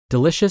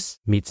Delicious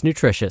meets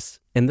nutritious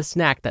in the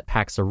snack that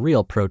packs a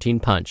real protein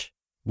punch.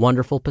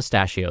 Wonderful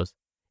Pistachios.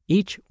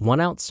 Each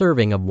 1-ounce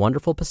serving of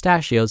Wonderful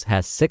Pistachios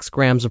has 6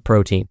 grams of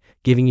protein,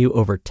 giving you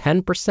over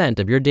 10%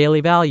 of your daily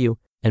value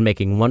and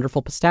making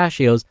Wonderful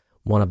Pistachios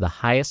one of the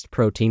highest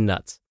protein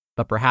nuts.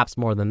 But perhaps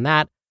more than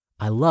that,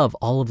 I love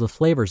all of the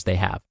flavors they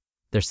have.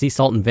 Their sea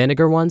salt and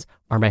vinegar ones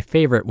are my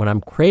favorite when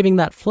I'm craving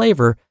that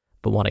flavor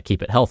but want to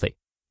keep it healthy.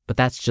 But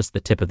that's just the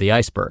tip of the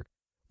iceberg.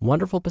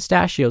 Wonderful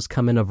Pistachios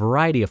come in a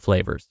variety of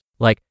flavors,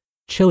 like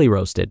chili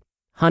roasted,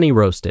 honey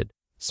roasted,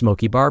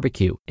 smoky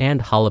barbecue,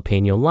 and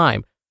jalapeno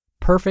lime,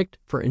 perfect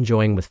for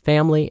enjoying with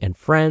family and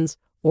friends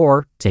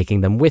or taking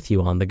them with you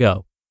on the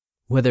go.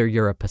 Whether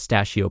you're a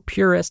pistachio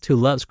purist who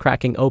loves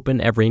cracking open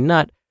every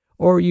nut,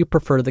 or you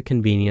prefer the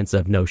convenience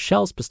of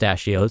no-shells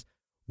pistachios,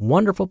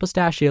 Wonderful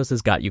Pistachios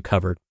has got you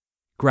covered.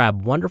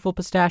 Grab Wonderful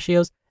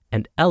Pistachios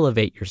and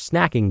elevate your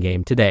snacking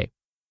game today.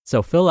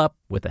 So fill up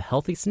with a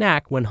healthy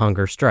snack when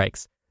hunger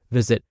strikes.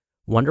 Visit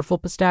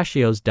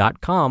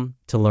wonderfulpistachios.com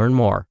to learn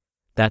more.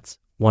 That's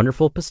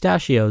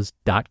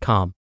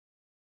wonderfulpistachios.com.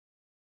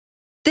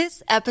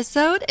 This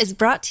episode is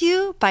brought to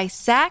you by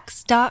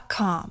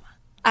Sax.com.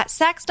 At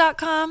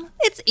Sax.com,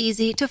 it's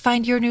easy to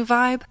find your new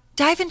vibe.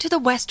 Dive into the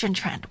Western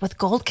trend with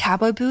gold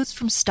cowboy boots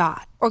from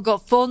Stott, or go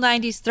full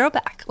 90s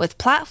throwback with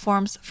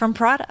platforms from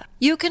Prada.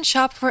 You can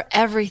shop for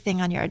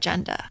everything on your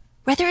agenda,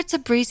 whether it's a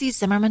breezy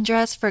Zimmermann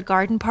dress for a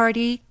garden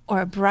party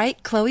or a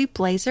bright Chloe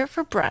blazer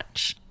for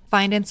brunch.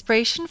 Find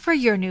inspiration for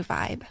your new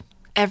vibe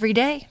every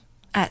day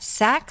at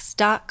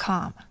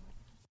Sax.com.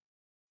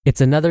 It's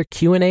another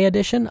Q&A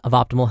edition of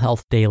Optimal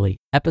Health Daily,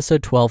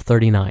 episode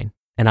 1239,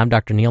 and I'm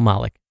Dr. Neil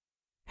Malik.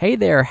 Hey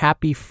there,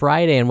 happy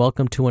Friday, and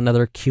welcome to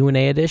another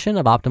Q&A edition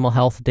of Optimal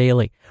Health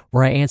Daily,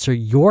 where I answer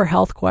your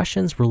health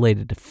questions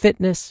related to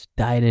fitness,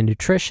 diet and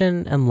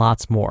nutrition, and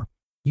lots more.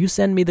 You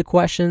send me the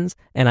questions,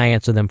 and I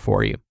answer them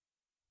for you.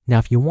 Now,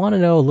 if you want to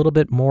know a little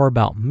bit more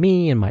about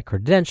me and my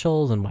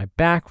credentials and my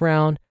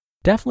background,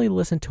 definitely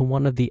listen to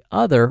one of the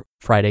other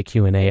Friday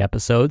Q&A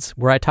episodes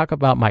where I talk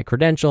about my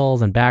credentials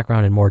and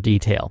background in more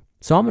detail.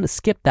 So I'm going to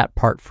skip that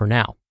part for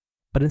now.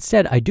 But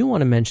instead, I do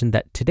want to mention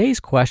that today's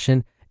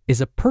question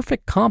is a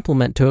perfect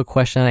complement to a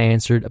question I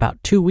answered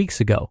about 2 weeks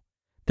ago.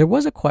 There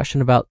was a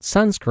question about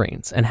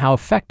sunscreens and how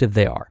effective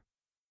they are.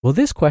 Well,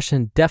 this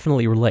question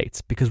definitely relates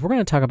because we're going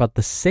to talk about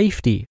the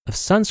safety of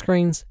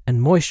sunscreens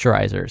and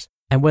moisturizers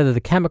and whether the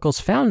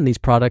chemicals found in these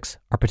products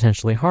are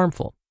potentially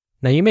harmful.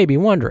 Now, you may be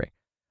wondering,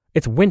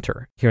 it's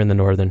winter here in the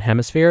Northern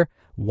Hemisphere.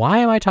 Why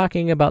am I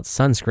talking about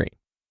sunscreen?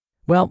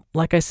 Well,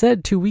 like I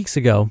said 2 weeks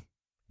ago,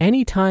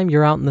 anytime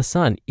you're out in the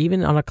sun,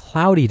 even on a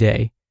cloudy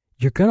day,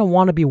 you're going to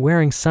want to be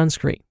wearing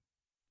sunscreen.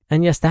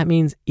 And yes, that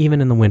means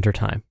even in the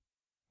wintertime.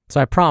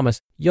 So I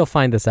promise you'll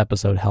find this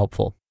episode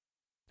helpful.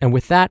 And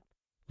with that,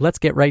 let's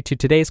get right to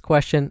today's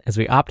question as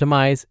we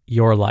optimize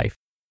your life.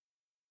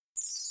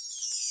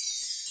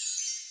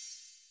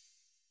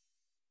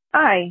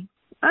 Hi.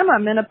 I'm a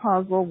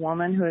menopausal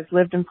woman who has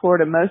lived in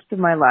Florida most of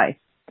my life.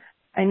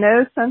 I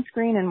know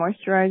sunscreen and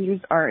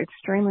moisturizers are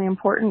extremely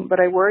important, but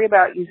I worry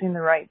about using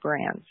the right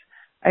brands.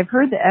 I've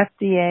heard the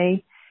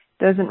FDA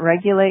doesn't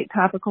regulate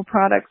topical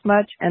products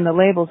much, and the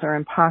labels are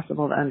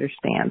impossible to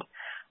understand.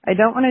 I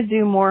don't want to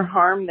do more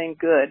harm than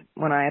good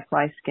when I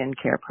apply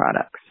skincare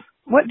products.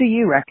 What do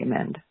you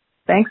recommend?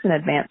 Thanks in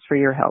advance for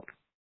your help.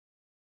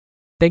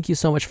 Thank you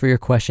so much for your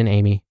question,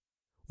 Amy.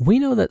 We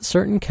know that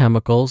certain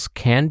chemicals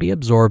can be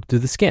absorbed through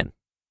the skin.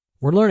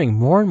 We're learning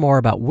more and more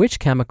about which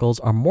chemicals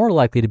are more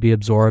likely to be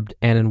absorbed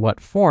and in what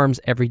forms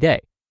every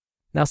day.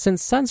 Now,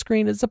 since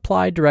sunscreen is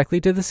applied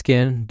directly to the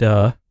skin,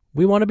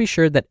 we want to be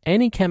sure that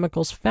any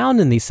chemicals found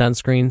in these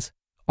sunscreens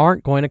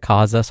aren't going to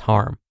cause us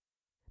harm.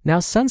 Now,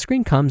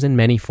 sunscreen comes in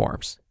many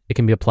forms. It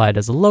can be applied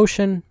as a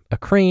lotion, a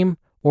cream,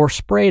 or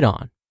sprayed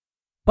on.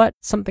 But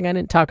something I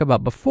didn't talk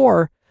about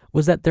before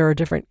was that there are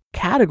different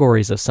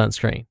categories of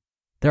sunscreen.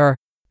 There are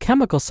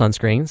chemical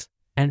sunscreens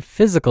and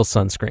physical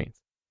sunscreens.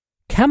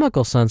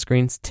 Chemical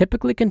sunscreens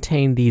typically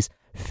contain these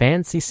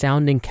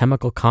fancy-sounding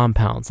chemical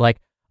compounds like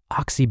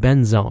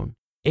oxybenzone,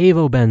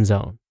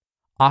 avobenzone,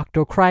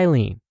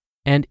 octocrylene,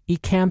 and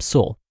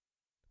ecamsul.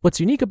 What's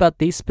unique about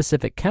these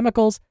specific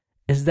chemicals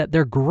is that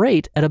they're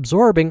great at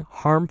absorbing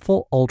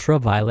harmful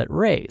ultraviolet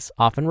rays,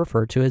 often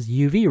referred to as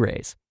UV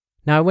rays.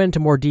 Now, I went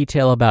into more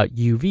detail about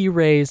UV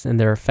rays and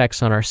their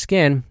effects on our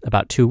skin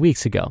about 2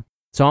 weeks ago,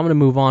 so I'm going to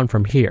move on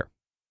from here.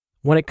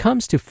 When it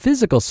comes to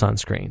physical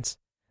sunscreens,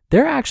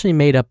 they're actually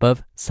made up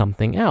of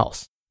something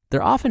else.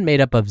 They're often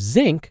made up of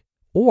zinc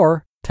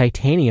or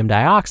titanium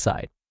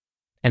dioxide.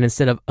 And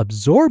instead of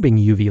absorbing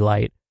UV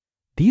light,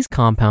 these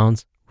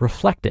compounds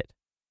reflect it.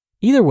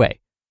 Either way,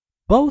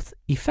 both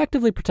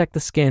effectively protect the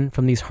skin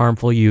from these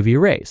harmful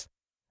UV rays.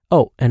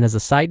 Oh, and as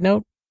a side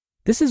note,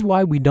 this is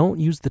why we don't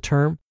use the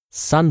term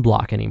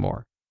sunblock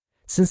anymore.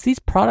 Since these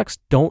products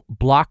don't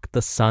block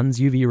the sun's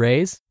UV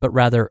rays, but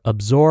rather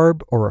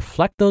absorb or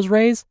reflect those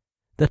rays,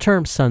 the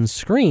term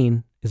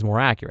sunscreen is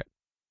more accurate.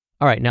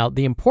 All right, now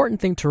the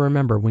important thing to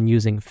remember when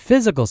using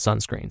physical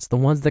sunscreens, the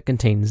ones that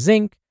contain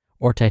zinc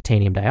or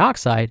titanium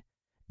dioxide,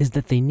 is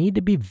that they need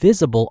to be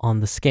visible on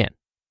the skin.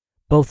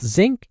 Both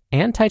zinc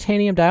and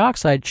titanium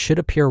dioxide should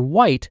appear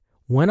white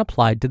when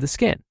applied to the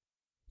skin.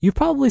 You've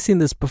probably seen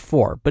this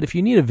before, but if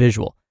you need a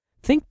visual,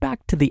 think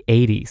back to the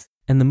 80s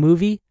and the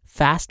movie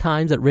Fast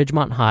Times at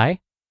Ridgemont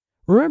High.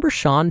 Remember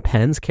Sean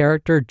Penn's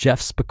character,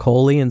 Jeff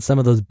Spicoli, in some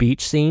of those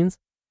beach scenes?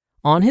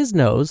 On his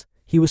nose,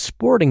 he was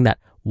sporting that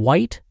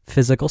white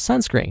physical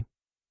sunscreen.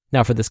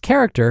 Now, for this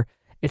character,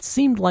 it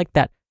seemed like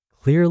that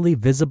clearly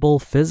visible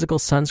physical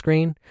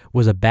sunscreen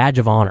was a badge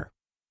of honor.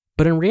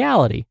 But in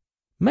reality,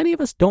 many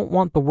of us don't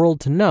want the world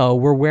to know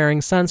we're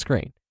wearing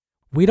sunscreen.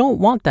 We don't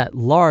want that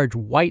large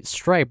white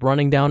stripe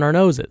running down our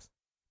noses.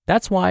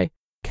 That's why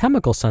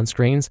chemical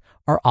sunscreens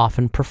are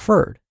often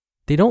preferred.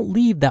 They don't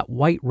leave that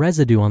white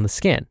residue on the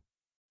skin.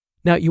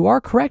 Now, you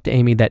are correct,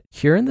 Amy, that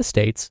here in the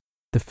States,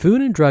 the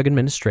Food and Drug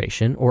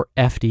Administration, or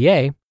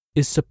FDA,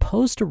 is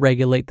supposed to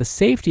regulate the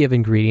safety of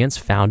ingredients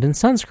found in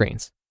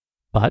sunscreens.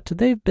 But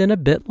they've been a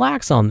bit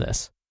lax on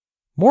this.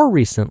 More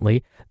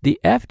recently, the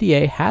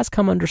FDA has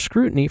come under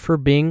scrutiny for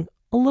being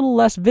a little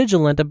less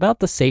vigilant about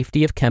the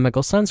safety of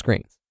chemical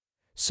sunscreens.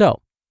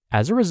 So,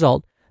 as a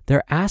result,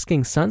 they're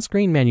asking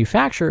sunscreen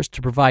manufacturers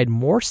to provide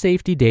more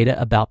safety data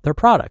about their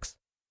products.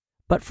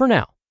 But for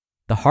now,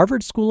 the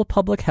Harvard School of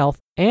Public Health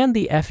and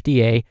the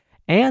FDA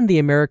and the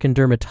American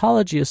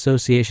Dermatology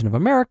Association of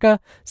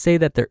America say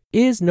that there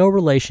is no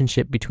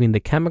relationship between the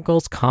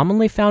chemicals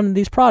commonly found in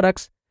these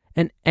products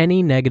and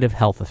any negative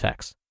health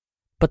effects.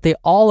 But they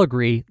all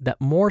agree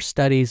that more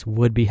studies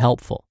would be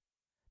helpful.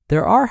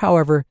 There are,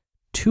 however,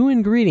 2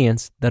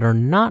 ingredients that are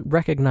not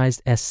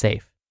recognized as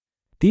safe.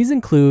 These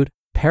include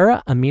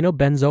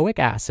para-aminobenzoic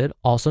acid,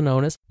 also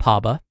known as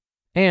PABA,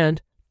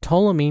 and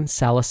toluene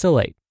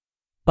salicylate.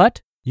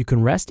 But you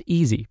can rest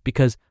easy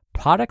because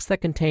products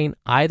that contain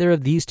either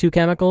of these 2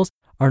 chemicals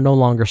are no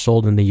longer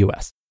sold in the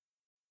US.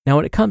 Now,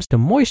 when it comes to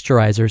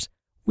moisturizers,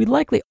 we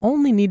likely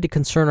only need to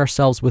concern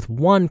ourselves with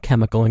one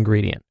chemical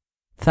ingredient,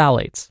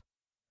 phthalates.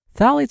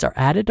 Phthalates are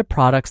added to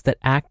products that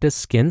act as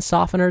skin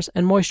softeners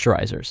and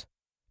moisturizers.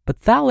 But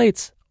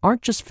phthalates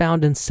aren't just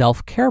found in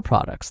self-care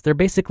products. They're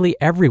basically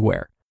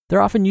everywhere.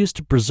 They're often used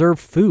to preserve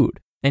food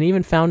and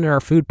even found in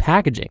our food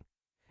packaging.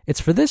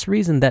 It's for this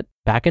reason that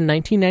back in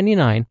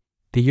 1999,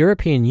 the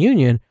European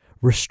Union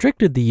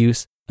restricted the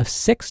use of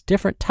 6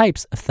 different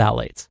types of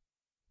phthalates.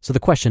 So the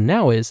question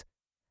now is,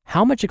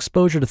 how much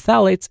exposure to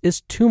phthalates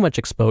is too much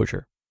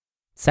exposure?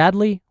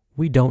 Sadly,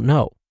 we don't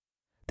know.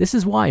 This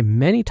is why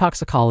many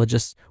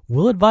toxicologists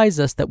will advise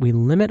us that we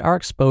limit our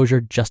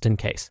exposure just in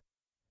case.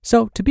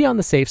 So to be on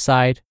the safe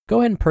side, go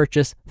ahead and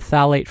purchase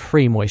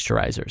phthalate-free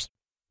moisturizers.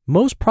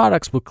 Most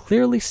products will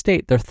clearly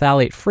state they're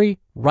phthalate-free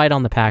right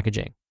on the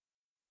packaging.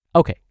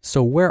 Okay,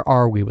 so where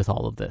are we with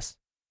all of this?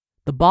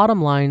 The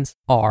bottom lines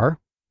are,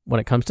 when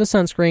it comes to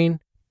sunscreen,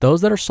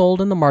 those that are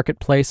sold in the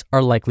marketplace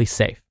are likely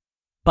safe.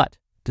 But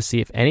to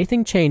see if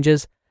anything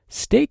changes,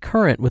 stay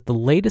current with the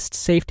latest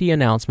safety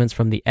announcements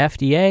from the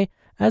FDA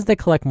as they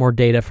collect more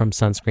data from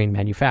sunscreen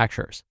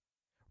manufacturers.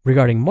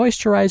 Regarding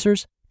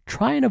moisturizers,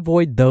 try and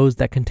avoid those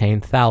that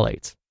contain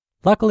phthalates.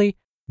 Luckily,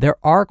 there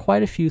are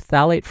quite a few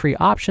phthalate-free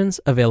options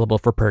available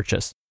for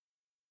purchase.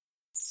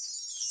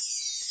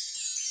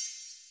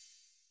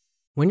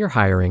 When you're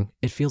hiring,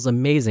 it feels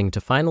amazing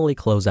to finally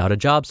close out a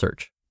job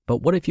search. But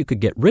what if you could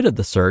get rid of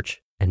the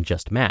search and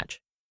just match?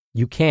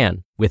 You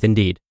can with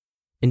Indeed.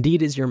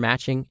 Indeed is your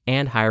matching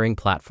and hiring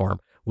platform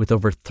with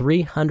over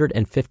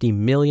 350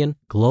 million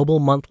global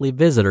monthly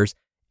visitors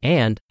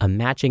and a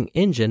matching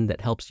engine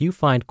that helps you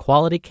find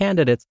quality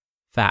candidates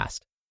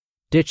fast.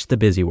 Ditch the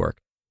busy work.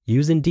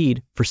 Use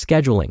Indeed for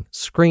scheduling,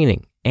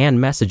 screening, and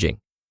messaging.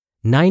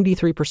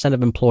 93%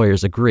 of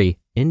employers agree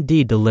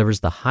Indeed delivers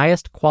the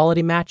highest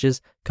quality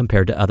matches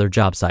compared to other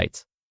job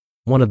sites.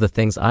 One of the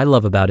things I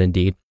love about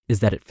Indeed is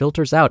that it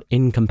filters out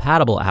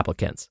incompatible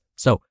applicants.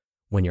 So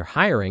when you're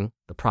hiring,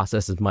 the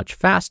process is much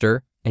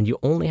faster and you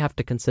only have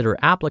to consider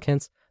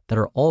applicants that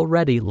are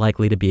already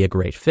likely to be a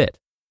great fit.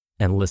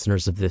 And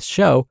listeners of this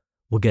show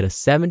will get a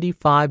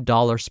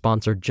 $75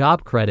 sponsored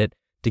job credit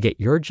to get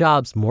your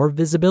jobs more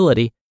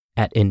visibility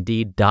at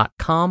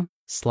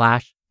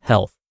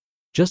Indeed.com/health.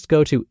 Just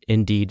go to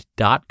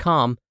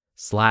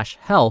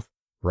Indeed.com/health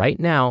right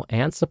now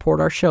and support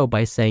our show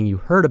by saying you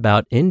heard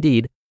about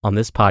Indeed on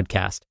this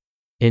podcast.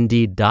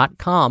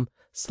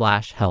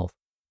 Indeed.com/health.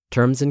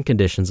 Terms and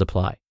conditions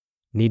apply.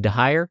 Need to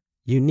hire?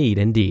 You need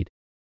Indeed.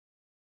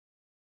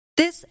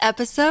 This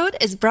episode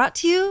is brought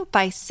to you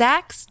by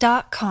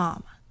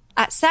Sax.com.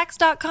 At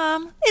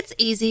Sax.com, it's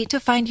easy to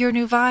find your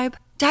new vibe.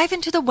 Dive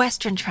into the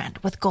Western trend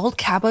with gold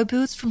cowboy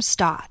boots from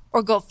Stott,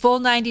 or go full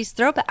 90s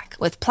throwback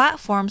with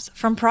platforms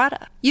from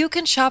Prada. You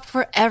can shop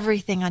for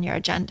everything on your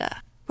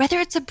agenda, whether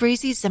it's a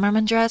breezy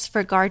Zimmermann dress for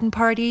a garden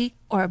party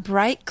or a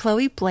bright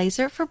Chloe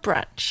blazer for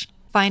brunch.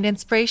 Find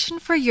inspiration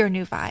for your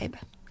new vibe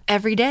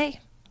every day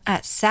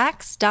at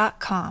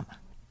Sax.com.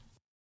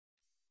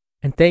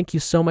 And thank you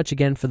so much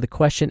again for the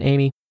question,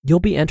 Amy. You'll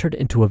be entered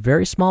into a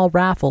very small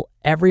raffle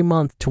every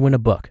month to win a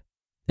book.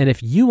 And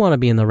if you want to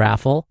be in the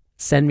raffle,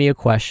 send me a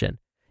question.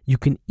 You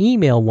can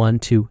email one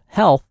to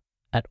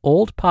at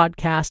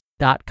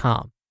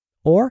oldpodcast.com.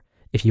 Or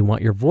if you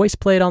want your voice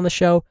played on the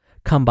show,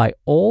 come by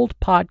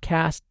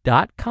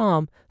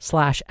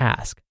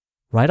oldpodcast.com/ask.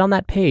 Right on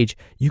that page,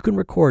 you can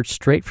record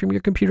straight from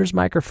your computer's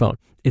microphone.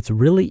 It's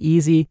really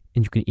easy,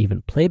 and you can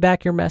even play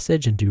back your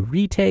message and do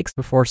retakes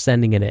before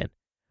sending it in.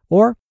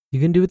 Or you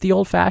can do it the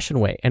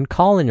old-fashioned way and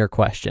call in your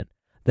question.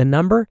 The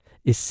number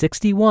is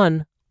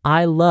 61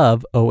 I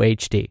love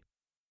OHD.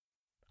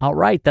 All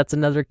right, that's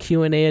another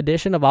Q&A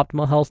edition of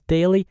Optimal Health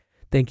Daily.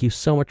 Thank you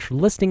so much for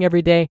listening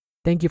every day.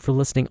 Thank you for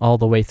listening all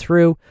the way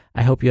through.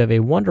 I hope you have a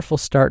wonderful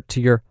start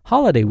to your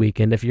holiday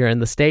weekend if you're in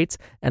the States,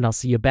 and I'll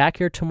see you back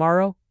here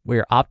tomorrow where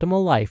your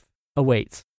optimal life awaits.